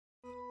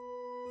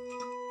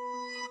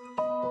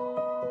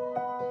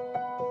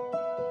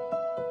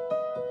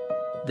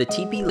The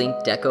TP-Link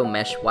Deco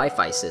Mesh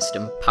Wi-Fi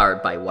system,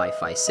 powered by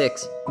Wi-Fi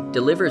 6,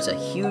 delivers a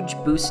huge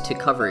boost to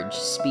coverage,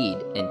 speed,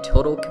 and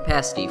total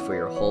capacity for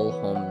your whole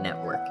home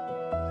network.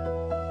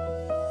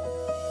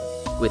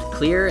 With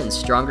clearer and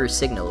stronger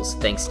signals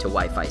thanks to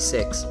Wi-Fi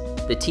 6,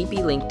 the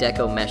TP-Link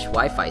Deco Mesh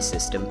Wi-Fi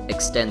system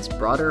extends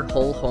broader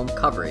whole home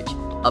coverage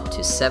up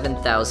to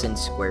 7,000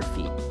 square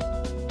feet.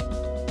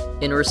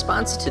 In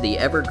response to the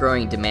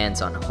ever-growing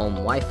demands on home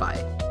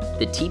Wi-Fi,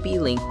 the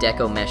TP-Link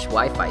Deco Mesh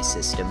Wi-Fi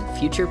system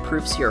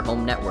future-proofs your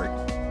home network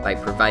by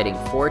providing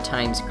 4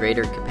 times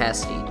greater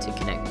capacity to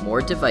connect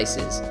more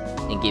devices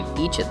and give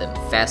each of them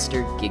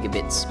faster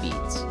gigabit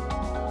speeds.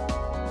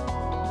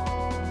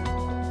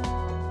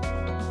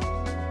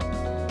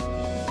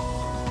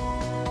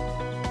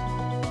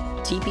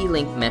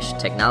 TP-Link Mesh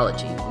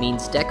technology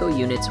means Deco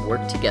units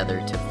work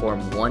together to form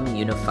one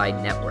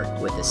unified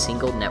network with a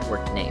single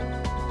network name.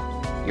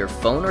 Your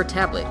phone or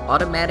tablet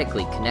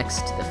automatically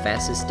connects to the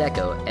fastest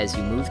Deco as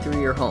you move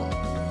through your home,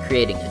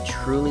 creating a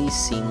truly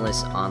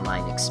seamless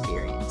online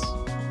experience.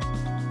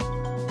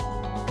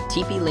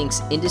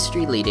 TP-Link's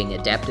industry-leading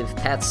adaptive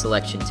path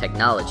selection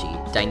technology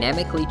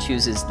dynamically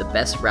chooses the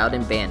best route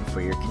and band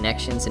for your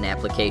connections and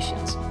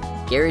applications,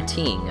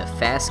 guaranteeing a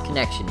fast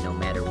connection no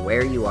matter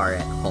where you are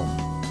at home.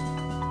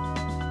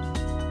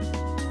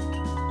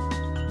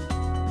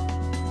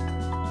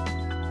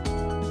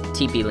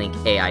 TP-Link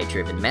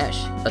AI-driven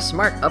Mesh, a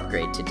smart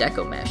upgrade to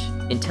Deco Mesh,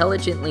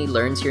 intelligently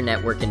learns your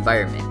network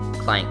environment,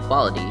 client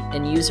quality,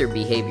 and user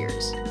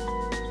behaviors.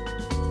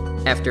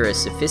 After a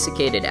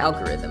sophisticated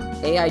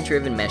algorithm,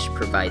 AI-driven Mesh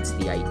provides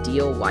the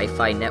ideal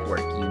Wi-Fi network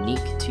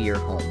unique to your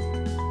home.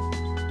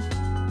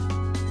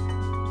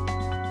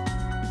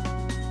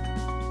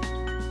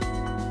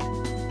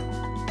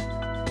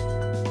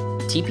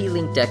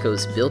 TP-Link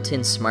Deco's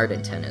built-in smart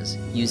antennas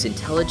use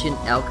intelligent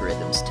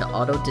algorithms to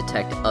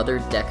auto-detect other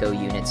Deco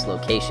units'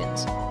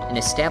 locations and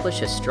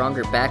establish a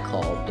stronger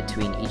backhaul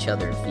between each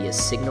other via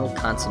signal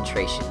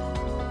concentration.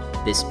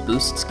 This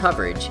boosts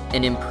coverage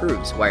and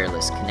improves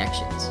wireless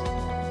connections.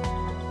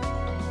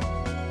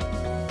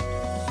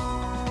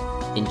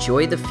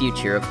 Enjoy the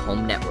future of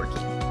home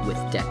networking with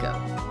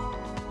Deco.